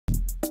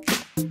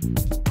Hello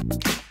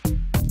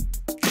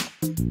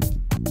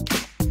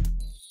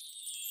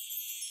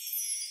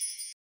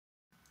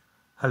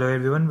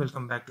everyone,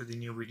 welcome back to the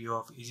new video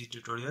of Easy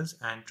Tutorials,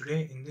 and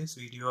today in this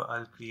video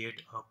I'll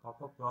create a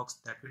pop-up box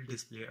that will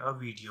display a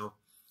video.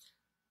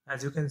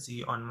 As you can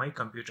see on my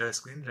computer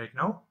screen right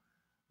now,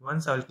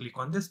 once I'll click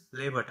on this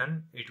play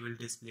button, it will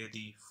display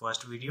the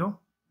first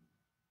video.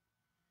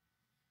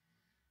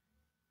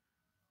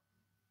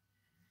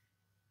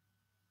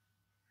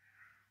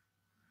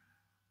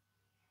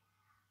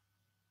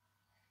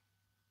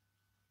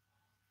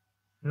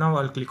 Now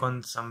I'll click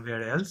on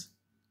somewhere else,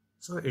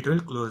 so it will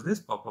close this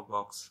pop-up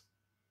box.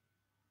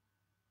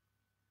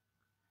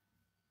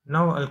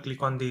 Now I'll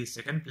click on the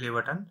second play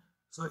button,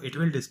 so it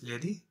will display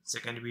the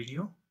second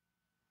video.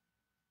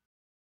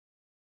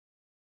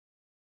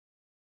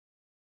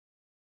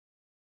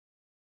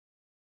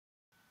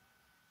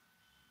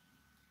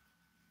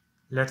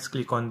 Let's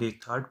click on the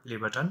third play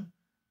button,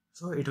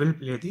 so it will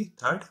play the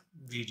third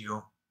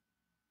video.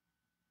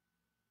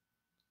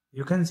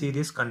 You can see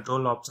these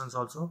control options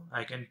also.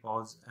 I can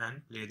pause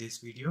and play this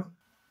video.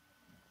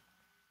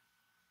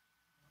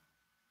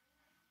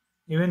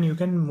 Even you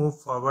can move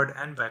forward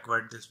and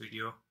backward this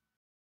video.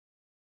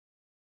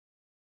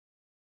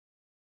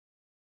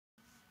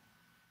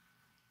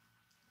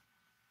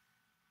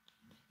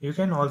 You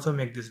can also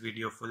make this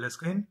video full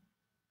screen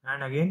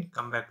and again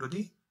come back to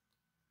the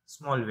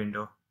small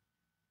window.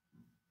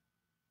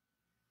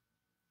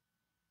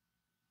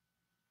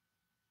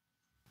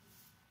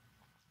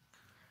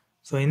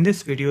 So in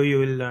this video you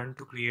will learn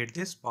to create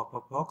this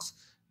pop-up box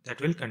that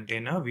will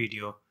contain a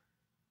video.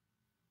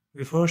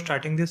 Before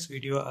starting this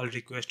video, I'll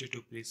request you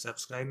to please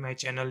subscribe my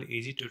channel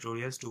Easy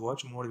Tutorials to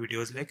watch more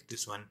videos like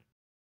this one.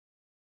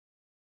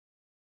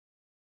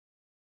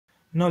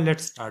 Now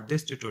let's start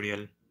this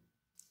tutorial.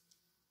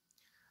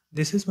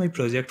 This is my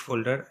project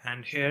folder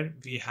and here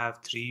we have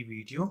 3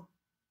 video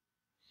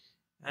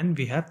and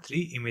we have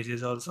 3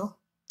 images also.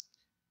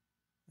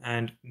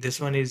 And this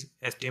one is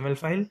HTML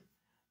file,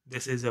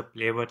 this is a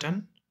play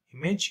button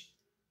image,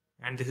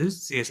 and this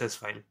is CSS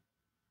file.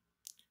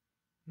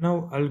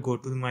 Now I'll go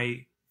to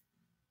my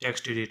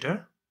text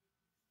editor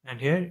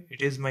and here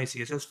it is my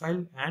CSS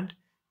file and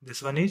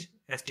this one is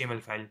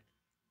HTML file.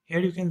 Here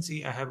you can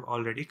see I have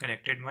already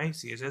connected my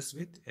CSS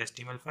with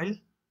HTML file.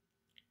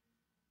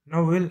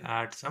 Now we'll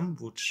add some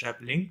Bootstrap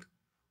link.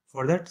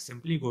 For that,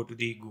 simply go to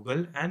the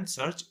Google and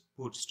search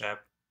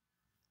Bootstrap.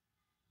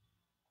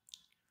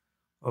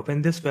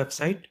 Open this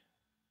website.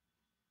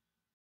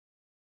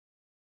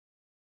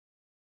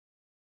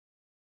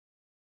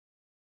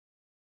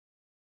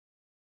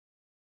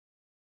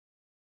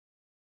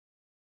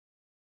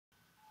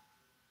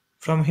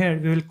 From here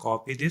we will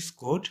copy this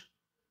code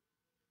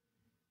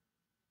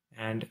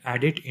and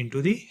add it into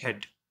the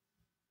head.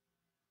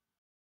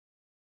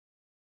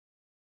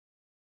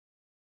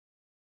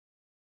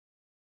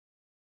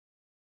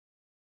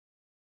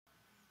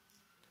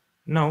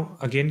 Now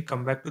again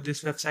come back to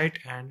this website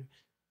and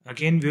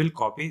again we will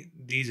copy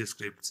these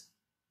scripts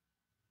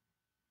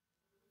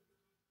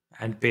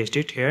and paste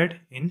it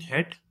here in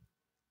head.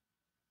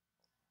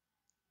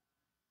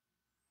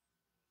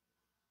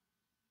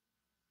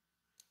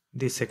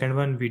 The second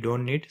one we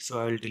don't need, so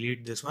I will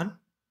delete this one.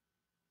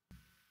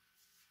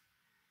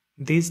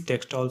 These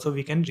text also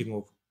we can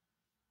remove.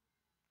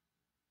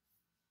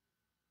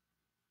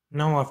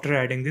 Now after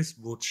adding this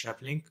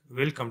Bootstrap link,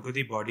 we will come to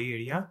the body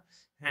area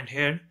and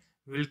here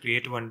we will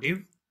create one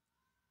div.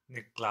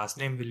 The class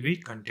name will be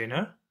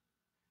container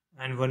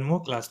and one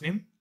more class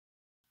name,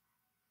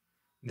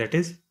 that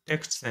is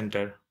text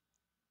center.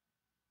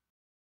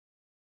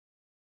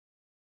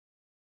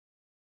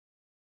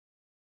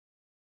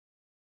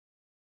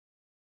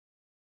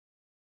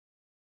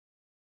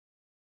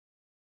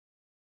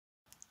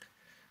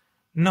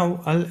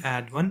 Now I'll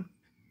add one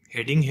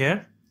heading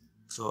here.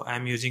 So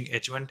I'm using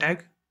h1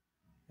 tag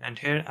and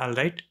here I'll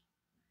write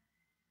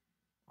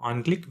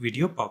on click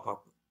video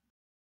pop-up.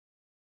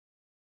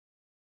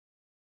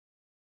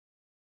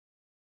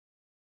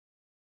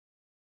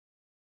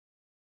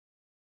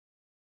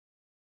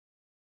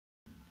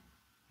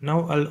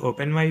 Now I'll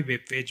open my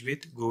web page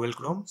with Google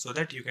Chrome so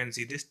that you can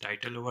see this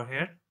title over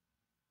here.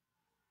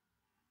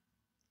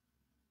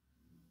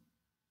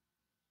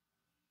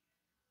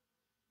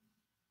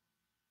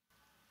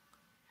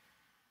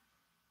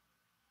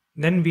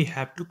 Then we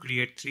have to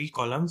create 3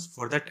 columns.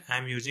 For that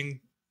I'm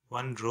using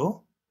one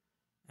row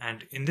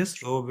and in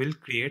this row we'll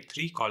create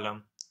 3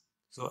 columns.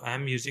 So I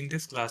am using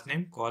this class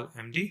name called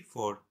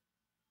md4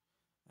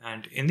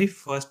 and in the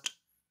first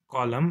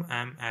column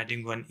I am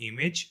adding one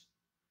image.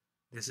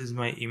 This is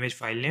my image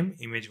file name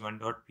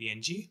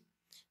image1.png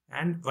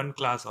and one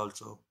class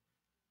also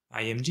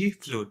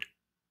imgfluid.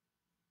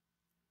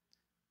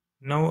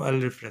 Now I'll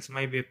refresh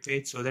my web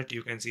page so that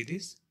you can see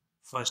this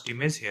first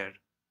image here.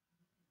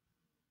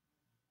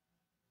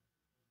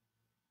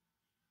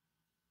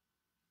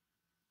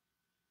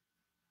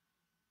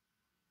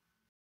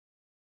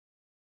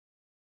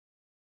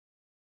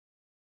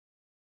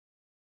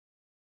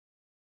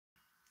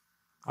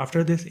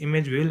 After this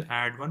image, we will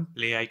add one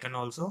play icon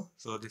also.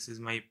 So this is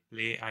my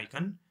play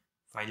icon,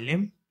 file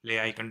name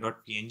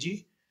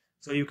playicon.png.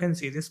 So you can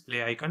see this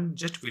play icon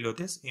just below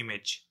this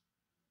image.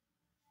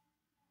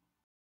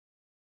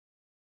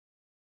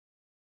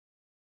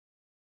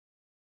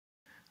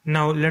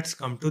 Now let's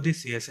come to the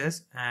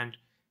CSS, and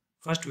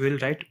first we will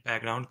write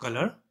background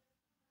color.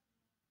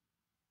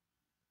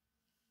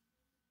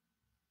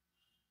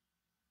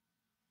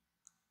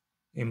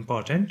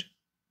 Important.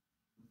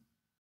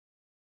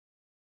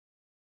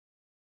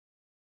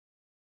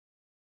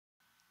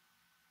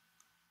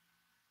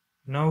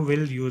 Now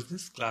we'll use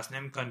this class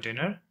name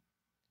container,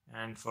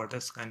 and for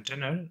this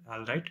container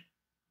I'll write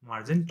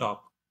margin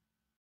top.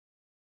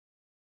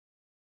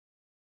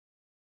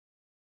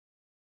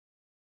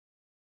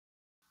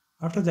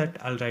 After that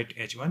I'll write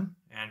h1,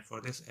 and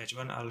for this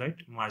h1 I'll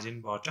write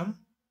margin bottom.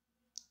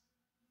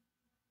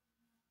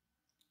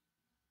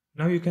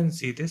 Now you can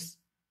see this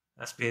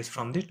space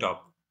from the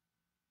top.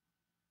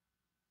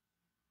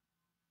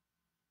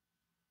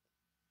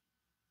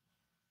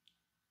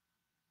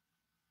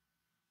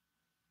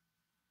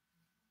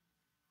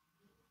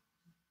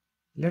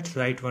 Let's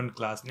write one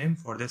class name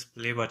for this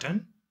play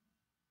button,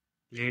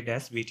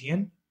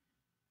 play-btn,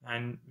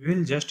 and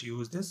we'll just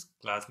use this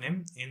class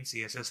name in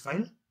CSS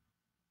file.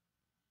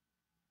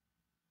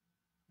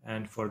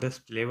 And for this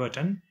play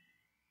button,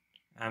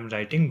 I'm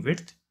writing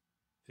width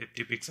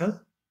 50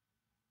 pixel,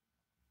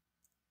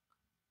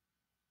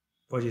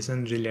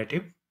 position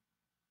relative,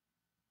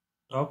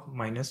 top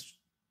minus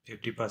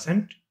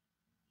 50%,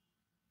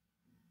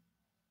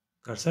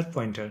 cursor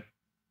pointer,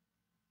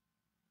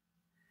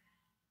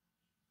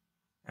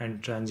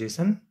 and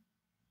transition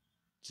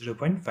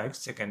 0.5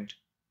 second.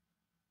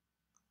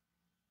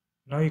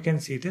 Now you can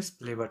see this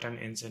play button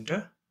in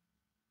center.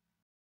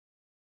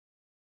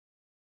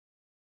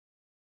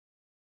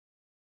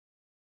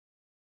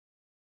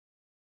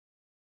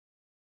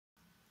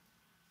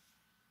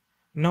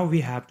 Now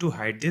we have to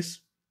hide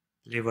this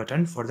play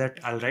button. For that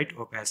I'll write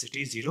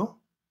opacity 0.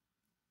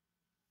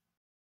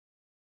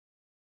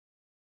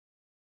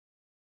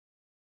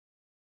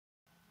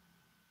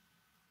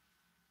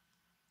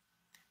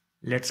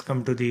 Let's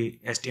come to the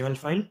HTML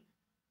file,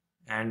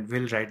 and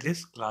we'll write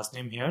this class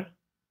name here,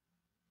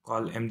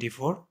 call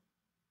md4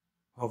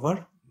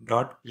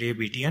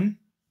 hover.playbtn,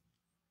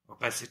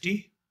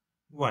 opacity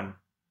 1.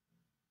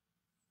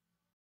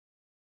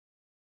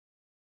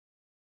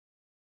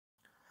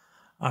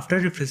 After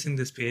refreshing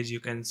this page, you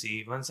can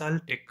see once I'll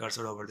take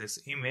cursor over this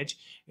image,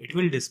 it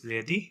will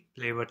display the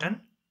play button,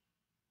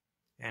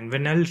 and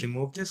when I'll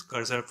remove this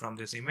cursor from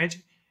this image,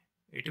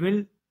 it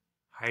will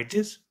hide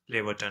this play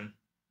button.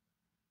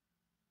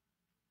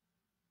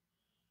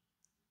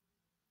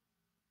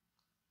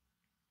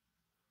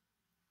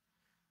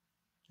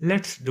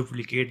 Let's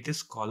duplicate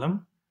this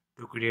column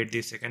to create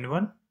the second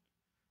one.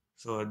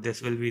 So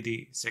this will be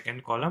the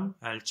second column.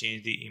 I'll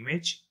change the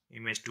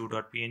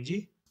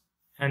image2.png,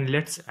 and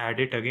let's add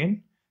it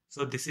again.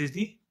 So this is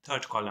the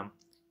third column,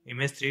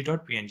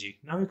 image3.png.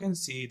 Now you can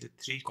see the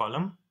 3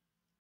 column.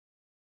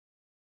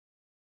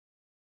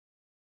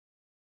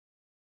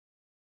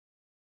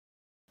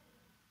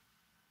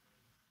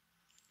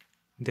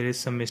 There is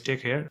some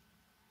mistake here.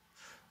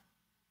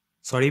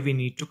 Sorry, we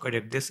need to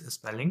correct this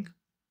spelling.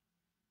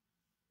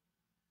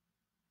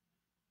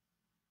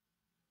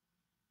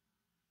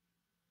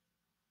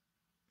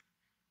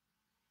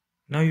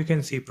 Now you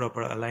can see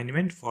proper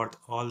alignment for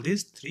all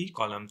these 3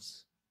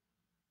 columns.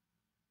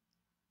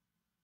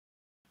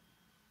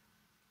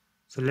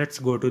 So let's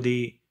go to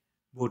the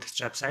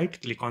Bootstrap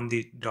site, click on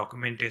the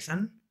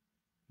documentation,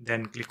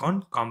 then click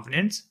on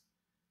components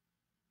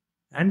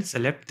and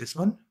select this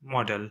one,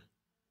 model.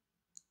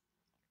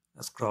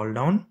 Scroll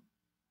down.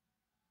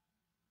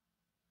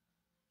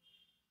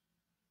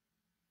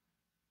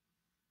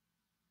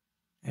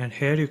 And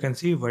here you can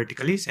see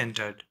vertically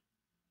centered.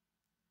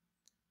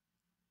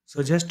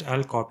 So just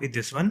I'll copy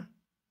this one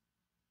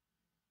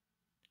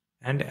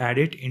and add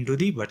it into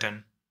the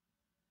button.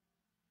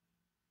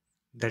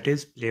 That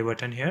is play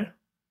button here.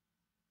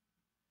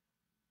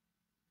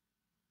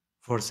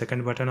 For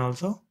second button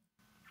also.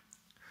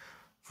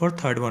 For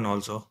third one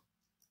also.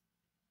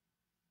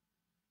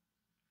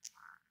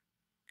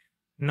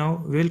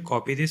 Now we'll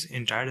copy this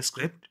entire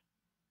script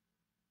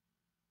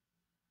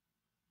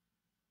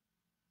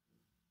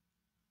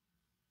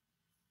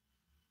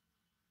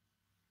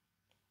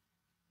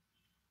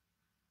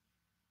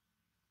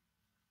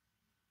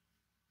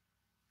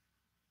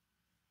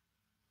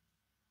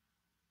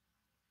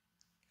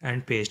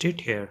and paste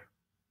it here.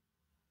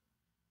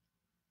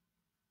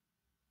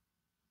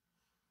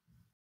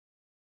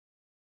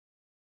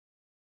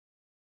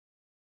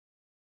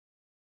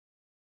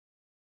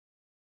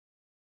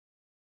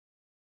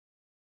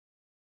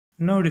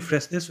 Now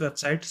refresh this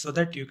website so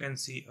that you can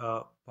see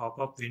a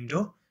pop-up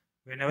window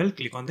when I will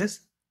click on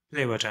this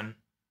play button.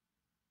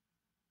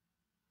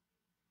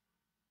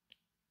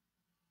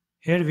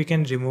 Here we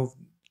can remove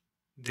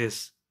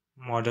this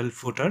model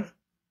footer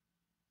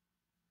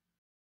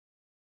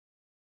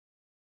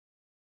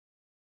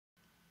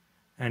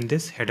and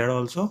this header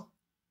also.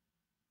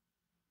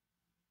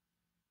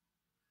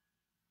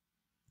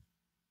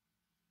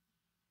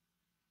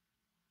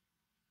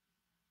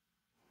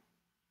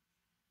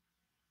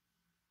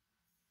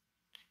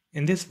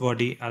 In this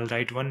body, I'll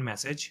write one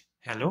message,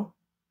 hello.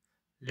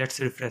 Let's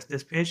refresh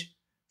this page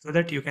so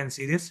that you can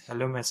see this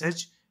hello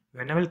message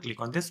when I will click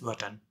on this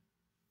button.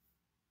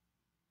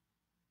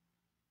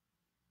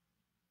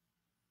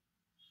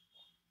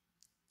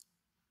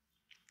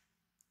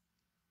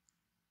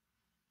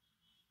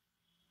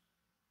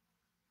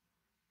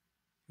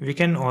 We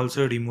can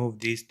also remove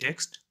these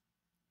text.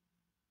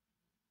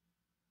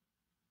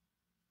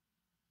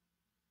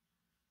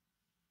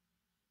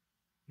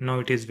 Now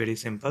it is very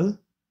simple.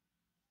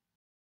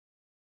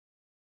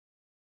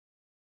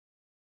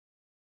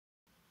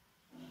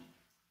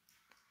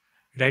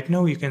 Right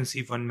now you can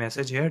see one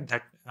message here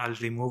that I'll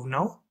remove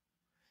now,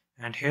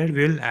 and here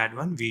we'll add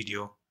one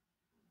video.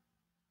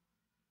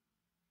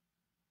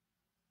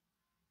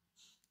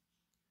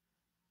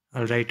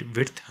 I'll write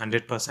width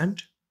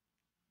 100%.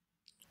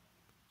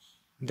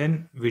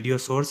 Then video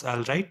source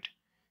I'll write.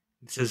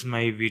 This is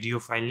my video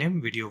file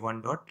name,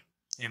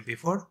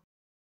 video1.mp4.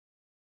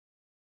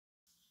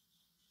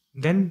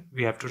 Then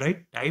we have to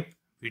write type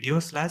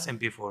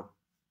video/mp4.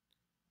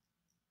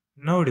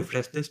 Now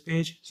refresh this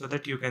page so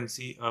that you can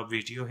see a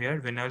video here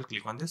when I will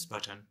click on this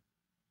button.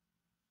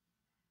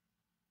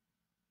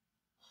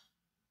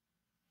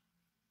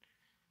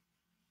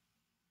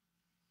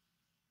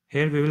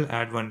 Here we will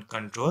add one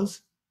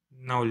controls.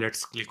 Now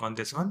let's click on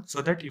this one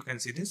so that you can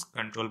see this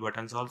control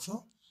buttons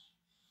also.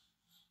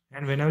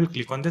 And when I will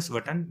click on this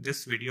button,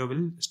 this video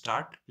will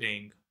start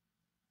playing.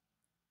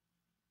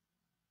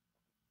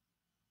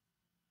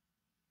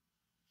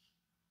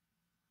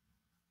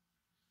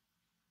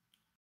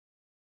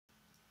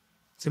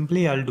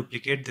 Simply I'll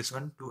duplicate this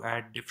one to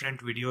add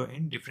different video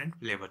in different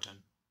play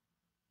button.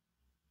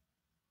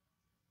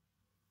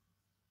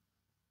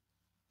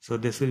 So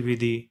this will be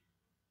the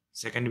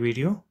second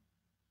video.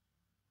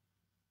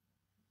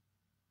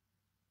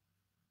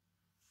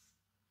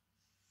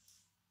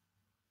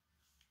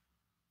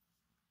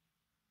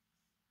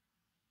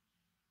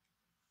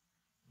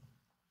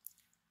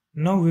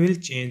 Now we will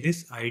change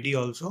this ID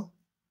also.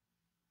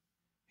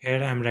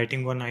 Here I am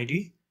writing one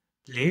ID,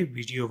 play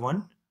video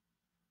 1,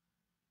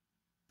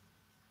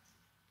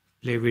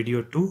 play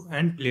video 2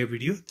 and play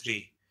video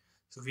 3.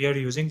 So we are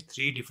using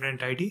 3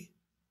 different ID.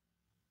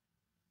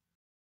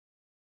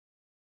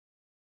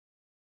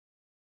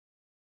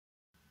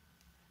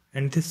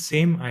 And this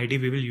same ID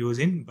we will use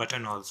in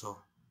button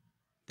also.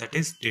 That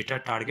is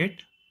data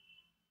target.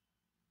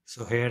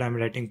 So here I am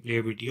writing play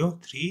video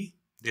 3.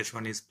 This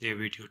one is play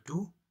video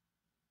 2.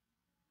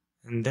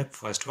 And the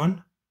first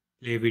one,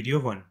 play video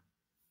 1.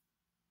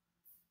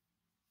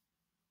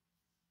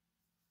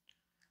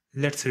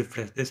 Let's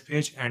refresh this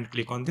page and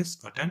click on this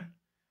button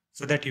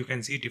so that you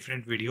can see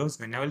different videos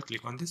when I will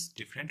click on this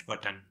different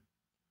button.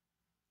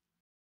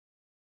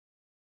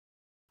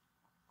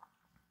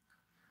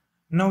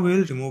 Now we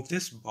will remove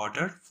this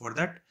border. For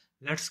that,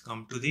 let's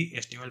come to the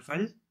HTML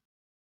file.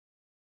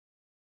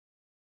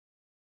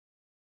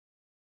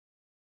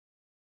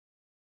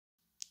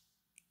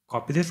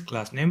 Copy this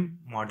class name,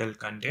 model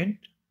content,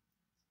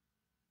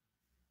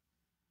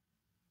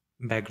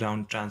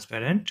 background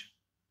transparent,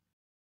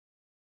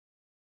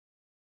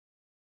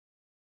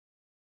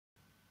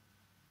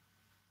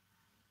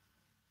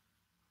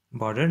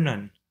 border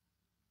none.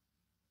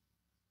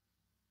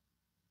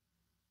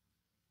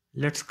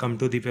 Let's come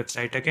to the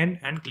website again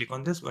and click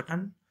on this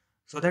button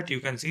so that you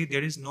can see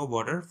there is no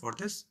border for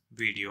this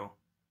video.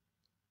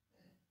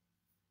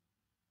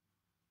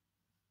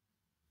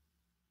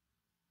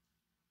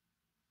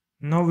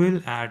 Now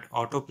we'll add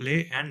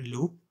autoplay and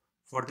loop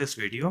for this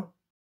video.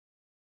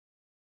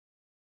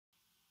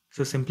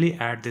 So simply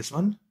add this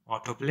one,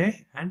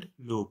 autoplay and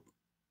loop.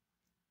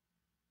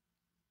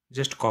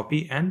 Just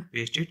copy and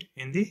paste it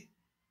in the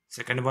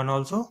second one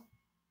also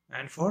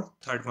and for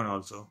third one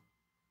also.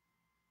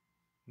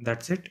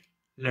 That's it.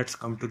 Let's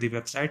come to the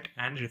website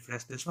and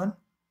refresh this one.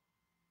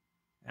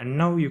 And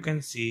now you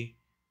can see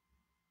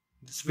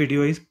this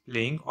video is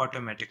playing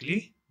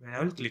automatically when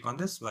I will click on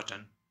this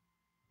button.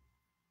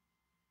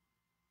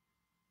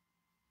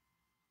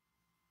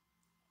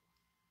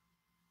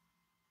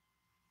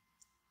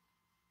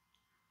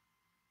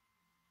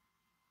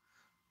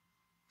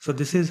 So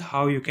this is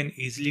how you can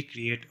easily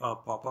create a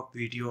pop-up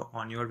video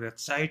on your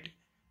website.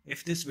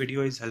 If this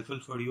video is helpful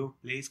for you,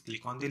 please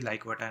click on the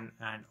like button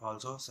and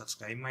also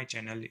subscribe my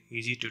channel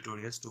Easy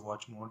Tutorials to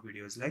watch more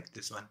videos like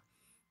this one.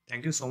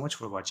 Thank you so much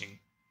for watching.